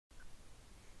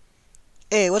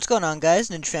Hey, what's going on, guys?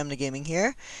 Ninja Family Gaming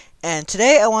here, and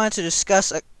today I wanted to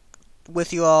discuss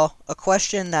with you all a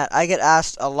question that I get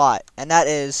asked a lot, and that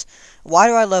is, why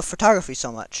do I love photography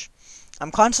so much?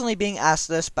 I'm constantly being asked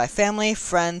this by family,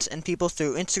 friends, and people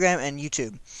through Instagram and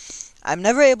YouTube. I'm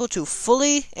never able to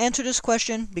fully answer this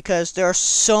question because there are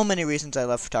so many reasons I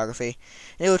love photography,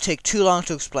 and it would take too long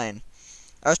to explain.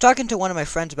 I was talking to one of my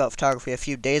friends about photography a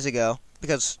few days ago,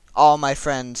 because all my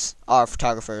friends are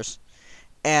photographers.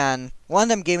 And one of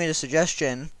them gave me the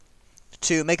suggestion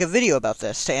to make a video about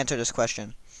this to answer this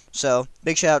question. So,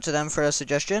 big shout out to them for the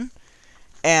suggestion.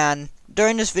 And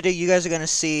during this video, you guys are going to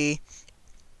see,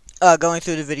 going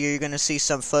through the video, you're going to see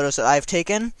some photos that I've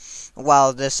taken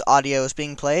while this audio is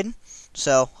being played.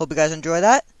 So, hope you guys enjoy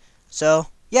that. So,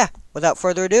 yeah, without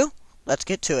further ado, let's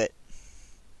get to it.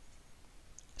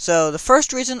 So, the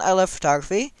first reason I love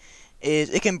photography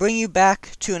is it can bring you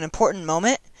back to an important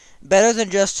moment better than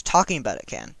just talking about it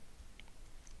can.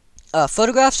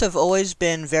 Photographs have always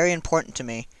been very important to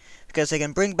me because they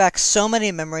can bring back so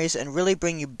many memories and really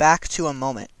bring you back to a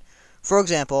moment. For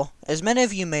example, as many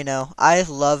of you may know, I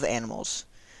love animals.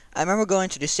 I remember going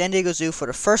to the San Diego Zoo for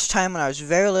the first time when I was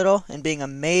very little and being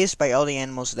amazed by all the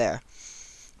animals there.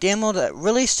 The animal that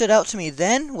really stood out to me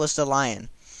then was the lion.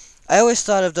 I always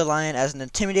thought of the lion as an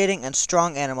intimidating and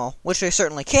strong animal, which they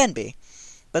certainly can be.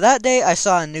 But that day I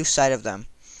saw a new side of them.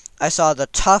 I saw the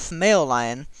tough male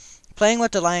lion playing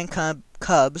with the lion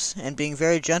cubs and being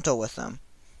very gentle with them.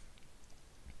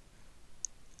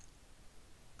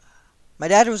 My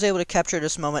dad was able to capture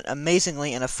this moment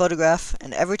amazingly in a photograph,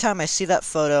 and every time I see that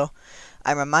photo,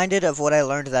 I'm reminded of what I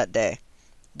learned that day.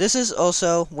 This is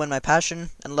also when my passion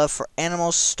and love for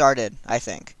animals started, I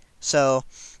think. So,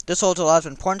 this holds a lot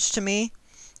of importance to me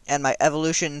and my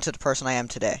evolution into the person I am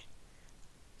today.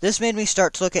 This made me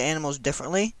start to look at animals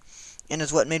differently, and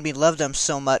is what made me love them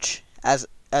so much as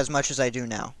much as I do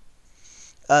now.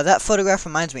 That photograph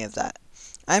reminds me of that.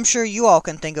 I'm sure you all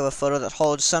can think of a photo that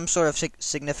holds some sort of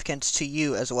significance to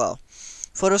you as well.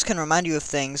 Photos can remind you of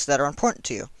things that are important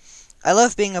to you. I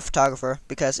love being a photographer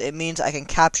because it means I can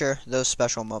capture those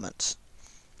special moments.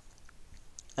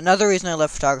 Another reason I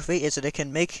love photography is that it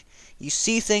can make you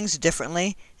see things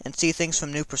differently and see things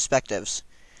from new perspectives.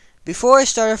 Before I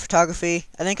started photography,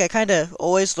 I think I kinda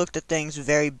always looked at things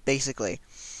very basically.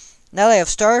 Now that I have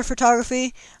started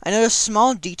photography, I noticed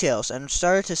small details and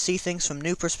started to see things from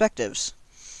new perspectives.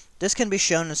 This can be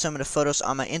shown in some of the photos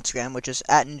on my Instagram, which is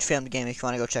 @NinjaFamilyGaming if you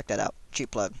want to go check that out.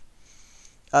 Cheap plug.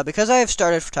 Because I have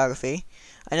started photography,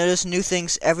 I notice new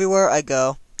things everywhere I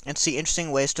go and see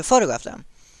interesting ways to photograph them,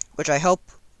 I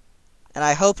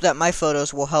hope that my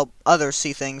photos will help others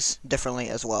see things differently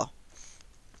as well.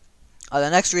 The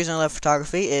next reason I love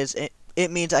photography is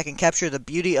it means I can capture the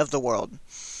beauty of the world.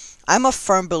 I'm a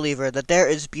firm believer that there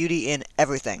is beauty in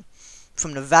everything,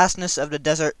 from the vastness of the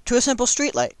desert to a simple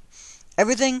streetlight.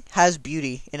 Everything has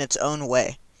beauty in its own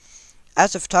way.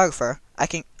 As a photographer, I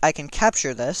can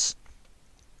capture this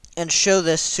and show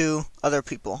this to other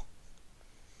people.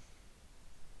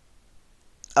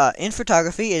 In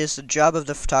photography, it is the job of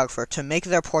the photographer to make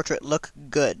their portrait look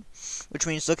good, which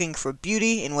means looking for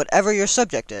beauty in whatever your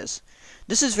subject is.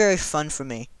 This is very fun for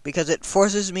me, because it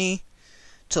forces me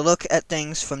to look at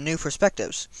things from new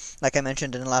perspectives, like I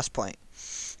mentioned in the last point.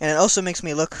 And it also makes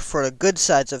me look for the good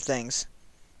sides of things.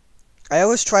 I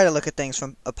always try to look at things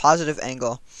from a positive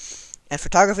angle, and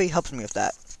photography helps me with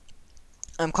that.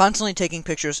 I'm constantly taking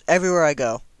pictures everywhere I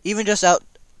go, even just out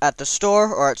at the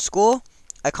store or at school.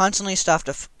 I constantly stop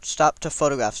to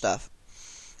photograph stuff.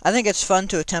 I think it's fun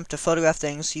to attempt to photograph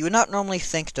things you would not normally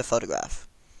think to photograph.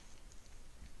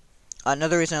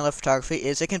 Another reason I love photography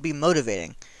is it can be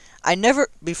motivating.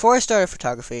 Before I started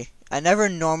photography, I never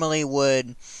normally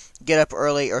would get up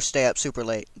early or stay up super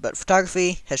late, but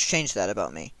photography has changed that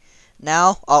about me.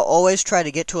 Now, I'll always try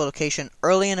to get to a location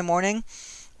early in the morning,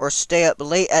 or stay up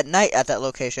late at night at that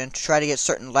location to try to get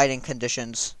certain lighting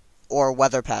conditions or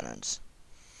weather patterns.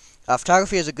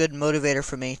 Photography is a good motivator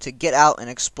for me to get out and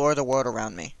explore the world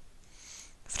around me.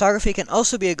 Photography can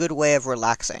also be a good way of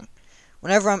relaxing.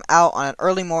 Whenever I'm out on an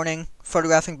early morning,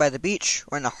 photographing by the beach,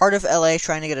 or in the heart of LA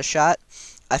trying to get a shot,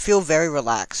 I feel very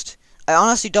relaxed. I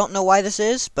honestly don't know why this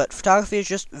is, but photography is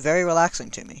just very relaxing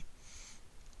to me.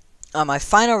 My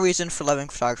final reason for loving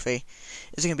photography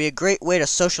is it can be a great way to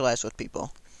socialize with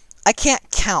people. I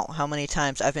can't count how many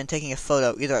times I've been taking a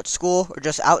photo, either at school or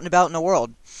just out and about in the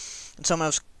world, and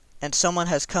someone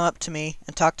has come up to me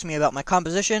and talked to me about my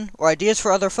composition or ideas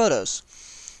for other photos.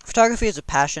 Photography is a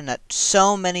passion that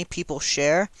so many people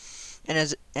share, and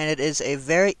it is a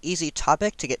very easy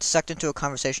topic to get sucked into a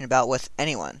conversation about with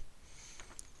anyone.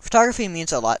 Photography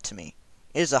means a lot to me.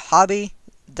 It is a hobby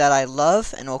that I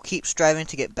love and will keep striving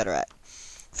to get better at.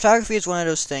 Photography is one of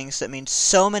those things that means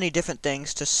so many different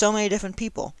things to so many different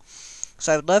people.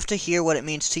 So I would love to hear what it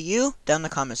means to you down in the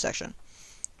comment section.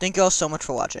 Thank you all so much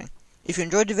for watching. If you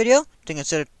enjoyed the video, then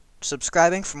consider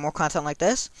subscribing for more content like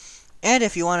this. And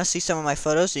if you want to see some of my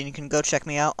photos, then you can go check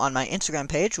me out on my Instagram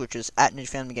page, which is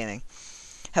 @NinjaFamilyGaming.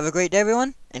 Have a great day,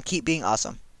 everyone, and keep being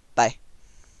awesome.